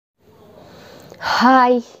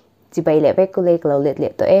Hi, chị bay lệ cô lê lâu lệ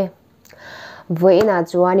lệ tôi với na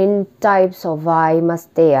chuan in types of vai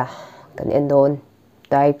Maste-a kan endon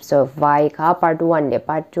types of vai kha part 1 le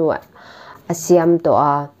part 2 asiam to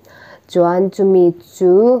a chuan chumi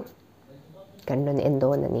chu kan don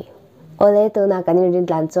endon ani ole to na kan rin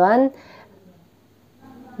tlan chuan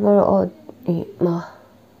moro ma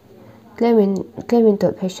claimin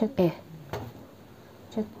to patient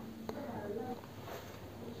chat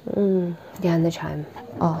the time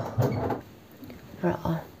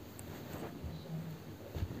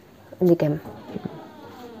đi kèm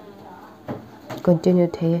continue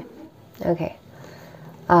thế okay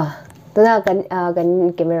tôi là cái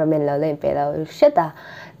cameraman lâu lên phải lâu shit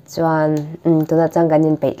chuan tôi là chẳng cần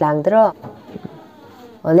nhìn phải lang đó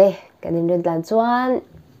ole cái nhìn lên lang chuan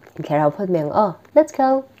cái nào phật miệng let's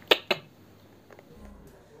go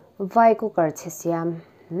vai cooker chế xiêm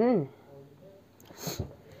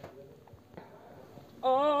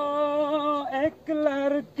एक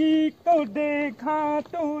लड़की को देखा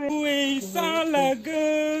तो ऐसा लग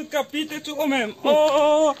कपीते चुको मैम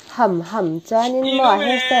हम चानिन mo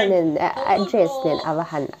hairstyle nen address nen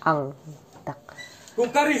avahan ang tak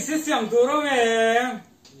कुकारी से सियाम दोरो मैम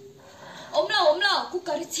omlo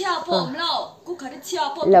कुकारी छिया पो omlo कुकारी छिया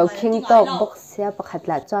पो lo king to box sia pakhat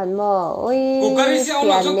la chuan mo oi कुकारी से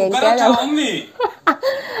omlo जो कुकारी चा ommi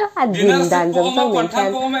adin dan jom tong nen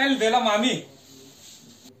kan ko mel dela mami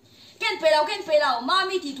ken pe lao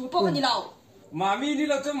mami ti tu po kan ni lao mami ni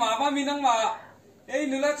lo cho mama mi nang ma ei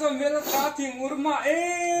nula cho mel ta thing urma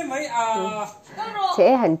mai chế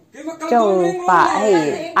hẳn trong bà hay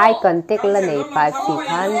ai còn tiếc lần này bà chỉ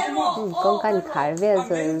than con căn khải về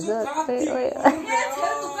rồi rất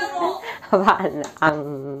bạn ăn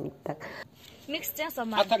mix chang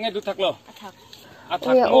sama athak nge du thak lo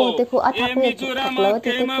athak o te ku athak ne thak lo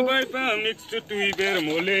te ku bai pa mix tu tui ber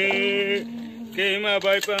mole kema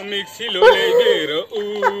bai pa mix lo le bero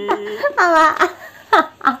ama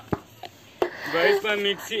bai pa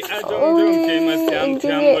mixi ajong kema siam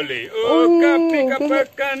mole kapi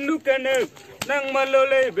kapakan nukana nang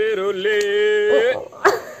malole bero le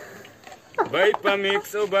bai pa mix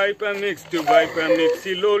tu bai pa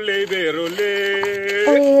mixi lo le bero le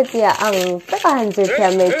ôi tia ang tất cả hành sự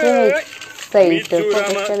theo mấy chơi xây từ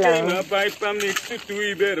con cái là bai pa mix tu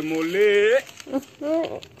tui ber mole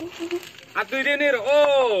atui de nero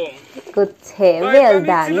cứ chế về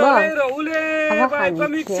đàn mà bai pa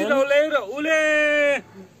mixi lo le ro ule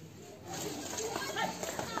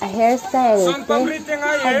a hairstyle son pabri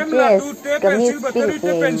tenga em la tu te pencil battery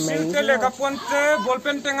te pencil te le kapon te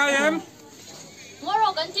ballpen tenga em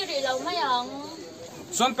moro kan chi ri lo ma yang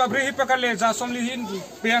son pabri hi pakale ja som li hin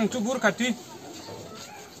piang tu bur khati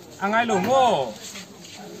angai lo mo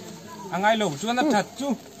angai lo chuan na that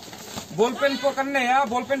chu ballpen po kan ne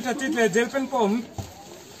ballpen thati le gel pen po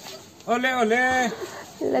ole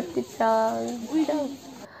lati chang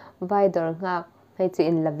vai dor ngak hay chu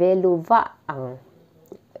in la velu va ang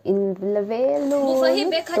in la velu bu fa hi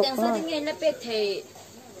be kha dang sa ding en la pe the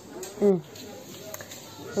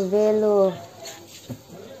velu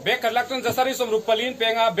bek kalak tun jasari som rupalin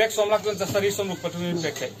penga bek som lak tun jasari som rupatun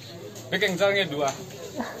bek the bek eng jang e dua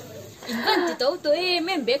ingan ti to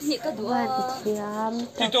men bek ni ka dua siam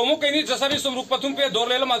ti to mo kaini jasari som rupatum pe dor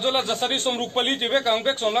lela majola jasari som rupali ti bek ang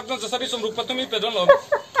bek som lak tun jasari som rupatum pe don lo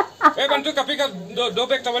bantu kapi ka do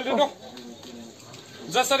bek tawal do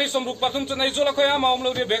jasari som rupatum tu nai jola khoya ma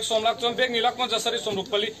omlo de bek som lak tun bek ni lak ma jasari som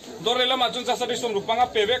rupali dor lela ma tun jasari som rupanga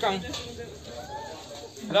pe bek ang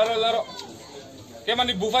laro ke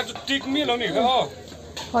mani bufa tu tik mi lo ni ka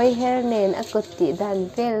hoi hair nen akuti dan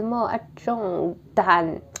vel mo atong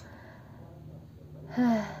dan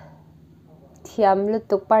thiam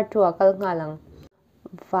lutuk partua kal ngalang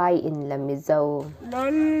vai in la mizo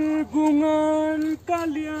lal gungan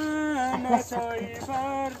kalian sai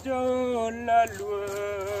farjo lalwa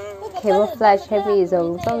camouflage heavy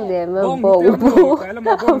zong tong de ma bong bu kai la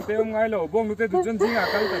ma bong te ngai lo bong te du chen jinga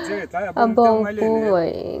kal ta che ta ya bong bu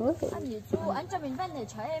oi an ni chu an cha min ban ne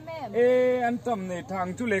chae me an tam ne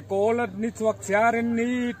thang chu le ko la ni chuak chiaren ni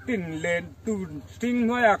tin len tu ting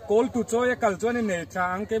noya kol tu choy kal chon ne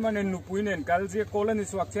chang ke man nu pui nen kal je kol ni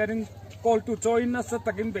chuak chiaren kol tu choy na sa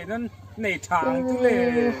takin be nan nei thang tu le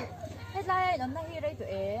hết lai nó na hi rei tu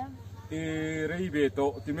rei be to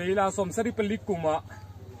ti me la som sari pelik kuma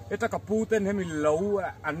eta kaputen hemi lo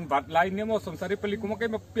an bat lai ne mo som sari pelik kuma ke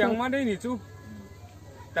ma piang ma dei ni chu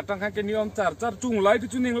katang khan ke niom char chung lai tu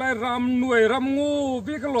chuning lai ram nuai ram ngu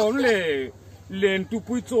be ka lon le len tu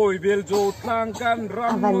pui choi bel jo tlang kan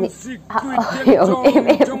ram nom sik pui tel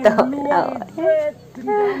jong luang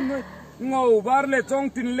ngầu bar le trong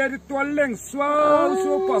tin le tuan leng swao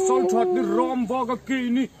so pa sol thot ni rom va ka ki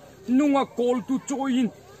ni nunga kol tu choin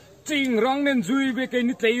ching rang nen zui be ke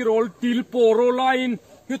ni tei rol til poro line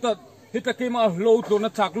hita ke ma lo to na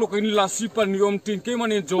chak lo kin la si pan yom tin ke man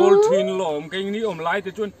ni jol thin lom ke ni om lai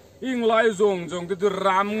te chun ing lai zong ke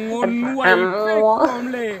ram ngon nuai pe kom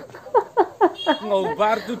le ngầu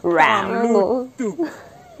bar tu ram lu tu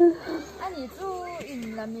anh chú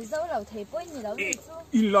in là mi dâu lẩu thấy bôi nhỉ lẩu mi chú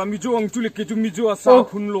in là mi dâu ang chú lệ cái chú mi dâu sa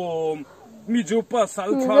khun lom mi dâu pa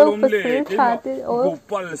sal cha lom lệ cái mà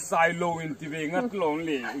gopal sai lo in ti ve ngat lom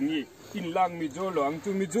lệ ngi in lang mi dâu lo ang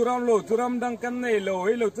chú mi dâu ram lo chú ram dang kan nei lo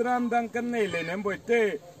he lo chú ram dang kan nei le nem boi te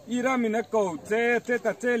ira mi na ko che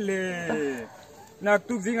ta che le na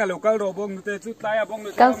tu zinga local ro bong te chu tai bong no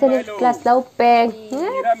Kang sen class lau peng.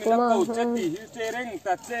 ira mi na ko che ti che reng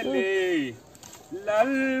ta che le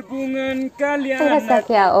lal bungan kalian sa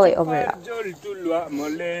kya oi omla jol tulwa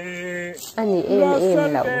mole ani em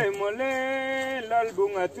lau mole lal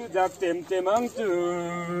bunga tu jak tem temang tu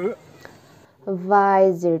vai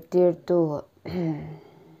zir tir tu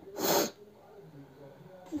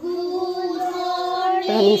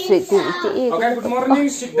running sweet ti okay good morning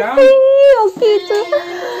sit down okay tu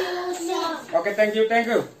okay thank you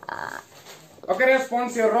okay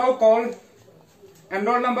response your roll call and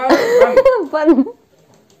roll number 1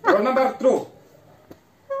 roll number 2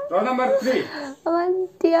 roll number 3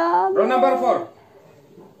 roll number 4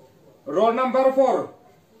 roll number 4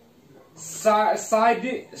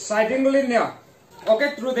 siding linear okay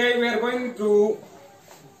today we are going to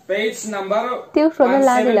page number tiêu số nó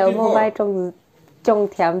la đi lâu vô vai trong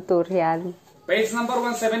thèm tụt hiền page number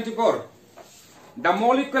 174 the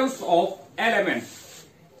molecules of element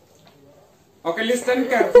okay listen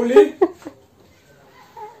carefully.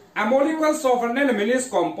 A molecule of an element is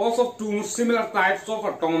composed of two similar types of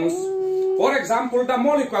atoms. For example, the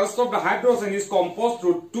molecules of the hydrogen is composed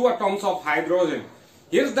of 2 atoms of hydrogen.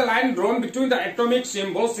 Here's the line drawn between the atomic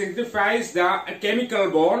symbol signifies the chemical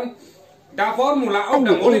bond. The formula of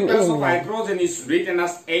the molecules of hydrogen is written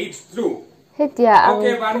as H2.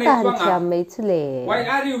 Okay, why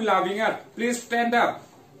are you laughing at? Please stand up.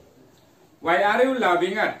 Why are you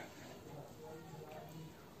laughing at?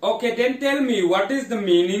 Okay, then tell me what is the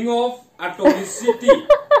meaning of atomicity?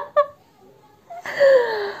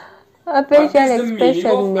 What is the meaning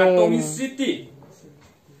of atomicity?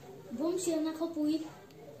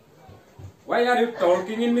 Why are you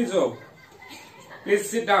talking in Mizo? Please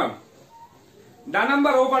sit down. The number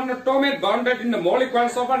of an atom bounded in the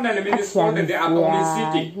molecules of an element is called the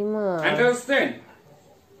atomicity. Understand?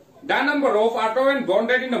 The number of atoms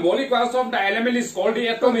bonded in the molecules of the element is called the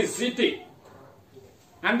atomicity.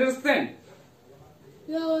 Understand?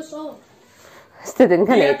 Yes, sir. Student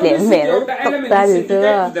ka na i-mail. Tokta dito.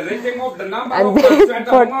 And then,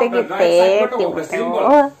 for tigit.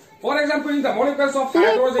 For example, in the molecules of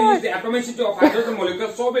hydrogen is the atomicity of hydrogen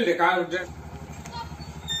molecules. So will the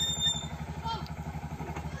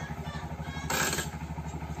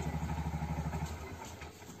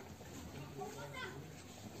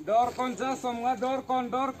Dor kon ja somnga dor kon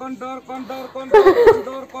ja somnga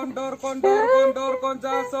dor kon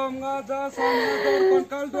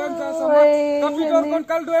kal duan ja somnga tapi dor kon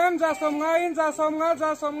kal duan ja somnga in ja somnga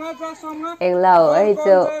Eng lau ai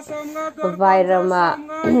cho vai rama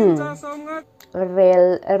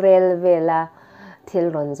rel vela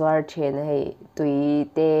thil ron zwar chen hei tui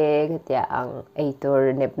te khatia ang ei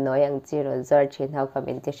tur nep noi ang chi ron zwar chen hau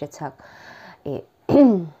comment te chak e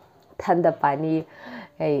thanda pani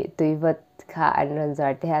hey tui vat kha an ron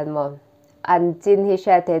zar te han mo an chin hi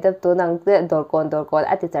sha te tab tu nang te dor kon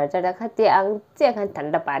ati char char kha ti ang che khan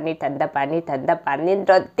thanda pani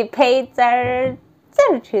ron ti phei char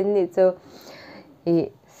chin ni chu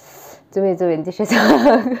e chumi chu en ti sha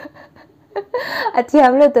ati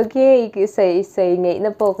ham lo to ke sei ngei na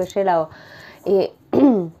po ka she lao e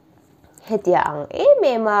he ti ang e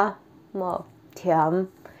me ma mo thiam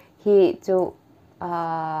hi chu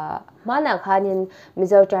mana khanin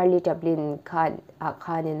Mizo Charlie Chaplin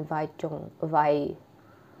khanin vai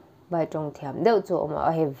trong thiam deuh chu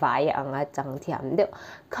ma he vai anga chang thiam deuh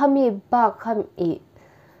khami ba kham I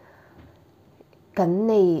kan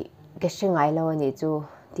nei ke shingai lo ni chu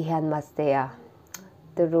ti han Maste-a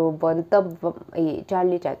tru bon top I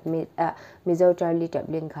Charlie Chaplin Mizo Charlie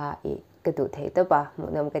Chaplin kha I ka tu thei to ba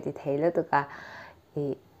munam ka ti thei lo to ka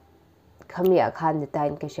I khami a khan ni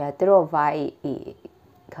tain ke sha tro vai I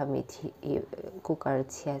khami thi cooker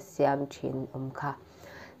chia siam chin kha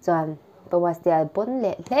chuan Maste-a bon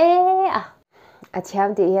le a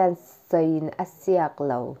thiam ti hian sain a siak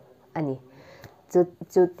lo ani chu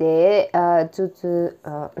te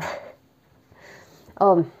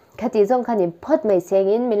khati zong khanin phot mai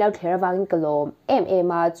sengin milau thler awangin kalom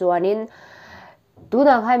ma chuanin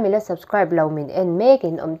tuna khai mila subscribe lawmin en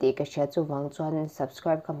mekin omti ka sha chu wang chuan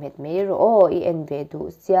subscribe ka met me ro I en ve du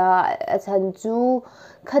sia achan chu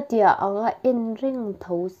khatia anga en ring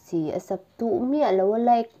tho si asap tu mi lo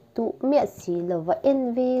like tu mi si lo wa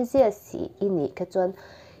en ve zia si ini ka chuan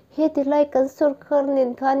he ti like kan sur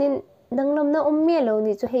khanin khanin nanglam na mi lo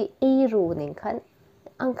ni chu hei e ru ning khan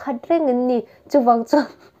ang khadreng ni chu wang chuan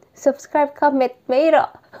subscribe ka met me ro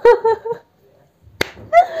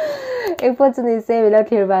एक पचनी से मिला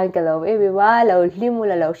खिरबान कलो ए बिवा लो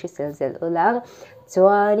लिमुला लो शिसल zel ulang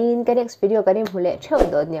chuanin cái next video kan hule theu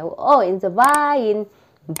do neu o in the bye